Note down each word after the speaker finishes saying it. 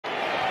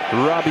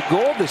Robbie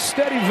Gould, the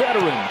steady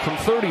veteran from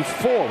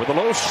 34 with a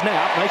low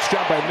snap. Nice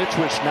job by Mitch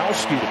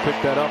Wisnowski to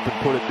pick that up and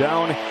put it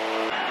down.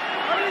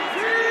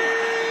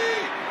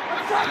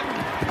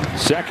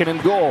 Second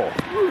and goal.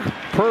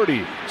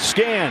 Purdy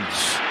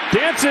scans,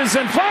 dances,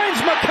 and finds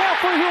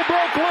McCaffrey, who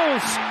broke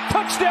loose.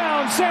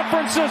 Touchdown, San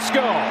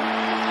Francisco.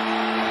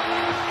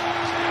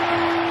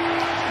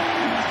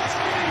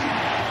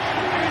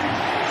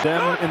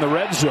 Then in the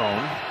red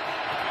zone,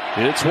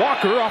 it's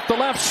Walker off the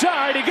left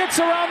side. He gets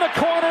around the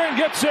corner and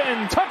gets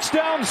in.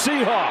 Touchdown,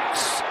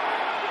 Seahawks.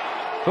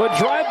 A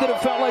drive that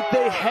it felt like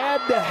they had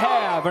to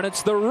have, and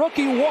it's the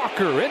rookie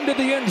Walker into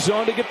the end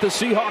zone to get the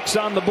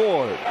Seahawks on the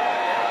board.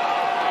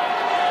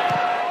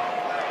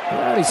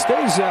 And he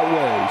stays that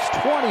way. He's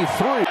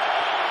 23.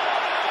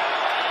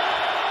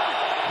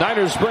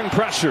 Niners bring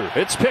pressure.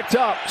 It's picked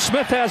up.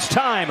 Smith has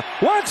time.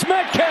 Wants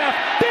Metcalf.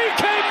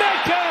 DK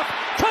Metcalf.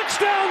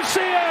 Touchdown,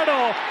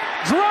 Seattle.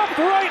 Dropped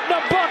right in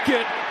the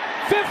bucket.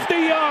 50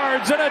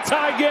 yards and a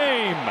tie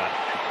game.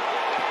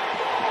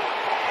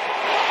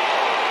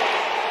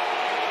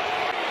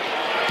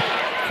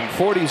 From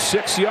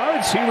 46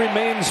 yards, he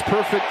remains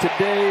perfect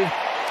today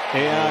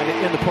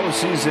and in the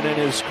postseason in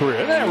his career.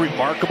 Isn't that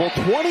remarkable?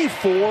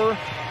 24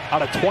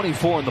 out of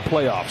 24 in the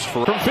playoffs.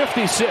 From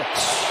 56,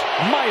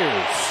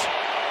 Myers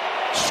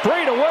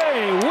straight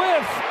away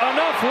with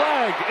enough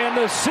leg, and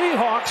the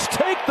Seahawks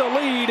take the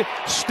lead,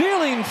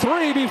 stealing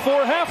 3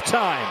 before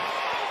halftime.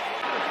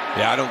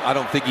 Yeah, I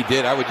don't think he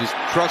did. I would just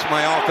trust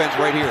my offense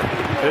right here.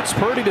 It's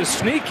Purdy to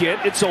sneak it.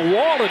 It's a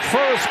wall at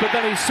first, but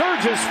then he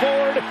surges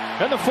forward,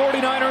 and the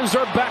 49ers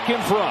are back in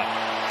front.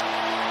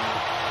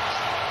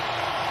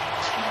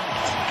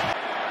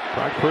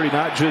 Brock Purdy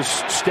not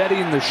just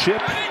steadying the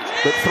ship,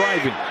 but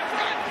thriving.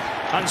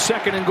 On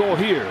second and goal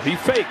here, he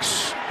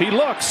fakes, he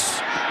looks,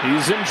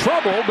 he's in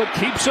trouble, but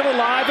keeps it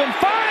alive and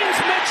finds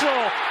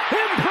Mitchell.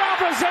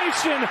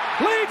 Improvisation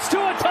leads to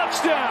a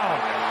touchdown.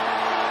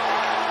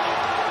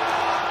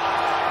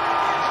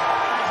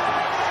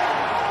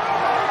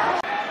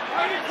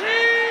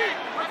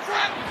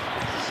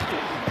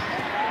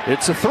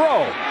 It's a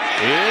throw.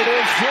 It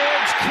is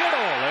George Kittle,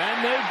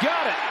 and they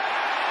got it.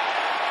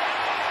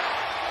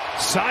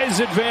 Size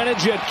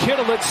advantage at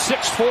Kittle at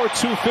 6'4",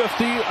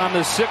 250 on the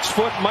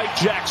 6-foot Mike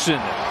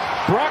Jackson.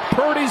 Brock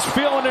Purdy's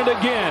feeling it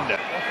again.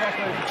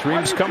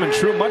 Dreams coming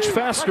true much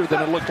faster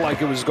than it looked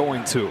like it was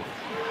going to.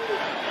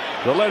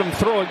 They'll let him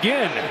throw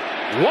again.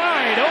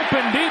 Wide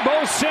open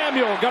Deebo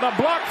Samuel. Got a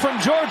block from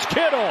George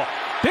Kittle.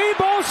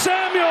 Deebo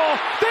Samuel.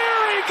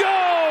 There he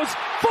goes.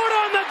 Foot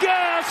on the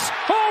gas.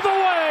 All the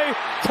way.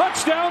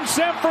 Touchdown,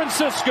 San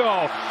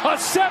Francisco. A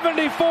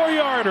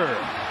 74-yarder.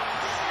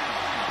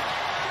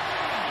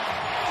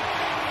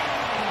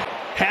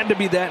 Had to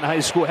be that in high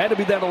school. Had to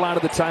be that a lot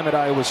of the time at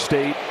Iowa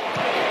State.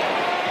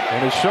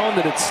 And has shown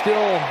that it's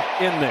still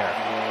in there.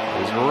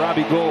 As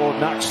Robbie Gould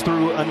knocks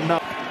through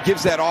enough.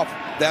 Gives that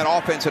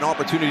offense an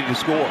opportunity to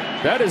score.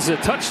 That is a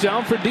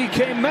touchdown for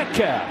DK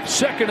Metcalf.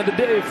 Second of the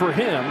day for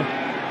him.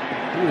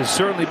 He has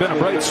certainly been a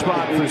bright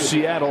spot for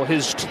Seattle.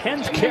 His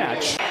 10th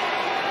catch.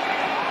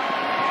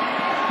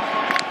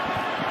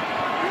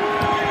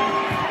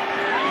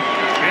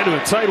 Into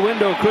a tight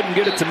window, couldn't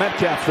get it to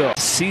Metcalf though.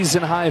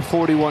 Season high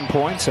 41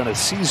 points and a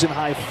season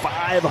high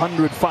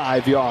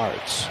 505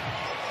 yards.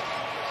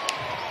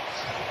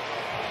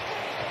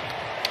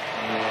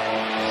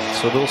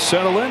 So they'll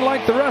settle in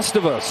like the rest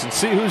of us and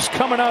see who's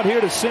coming out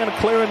here to Santa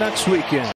Clara next weekend.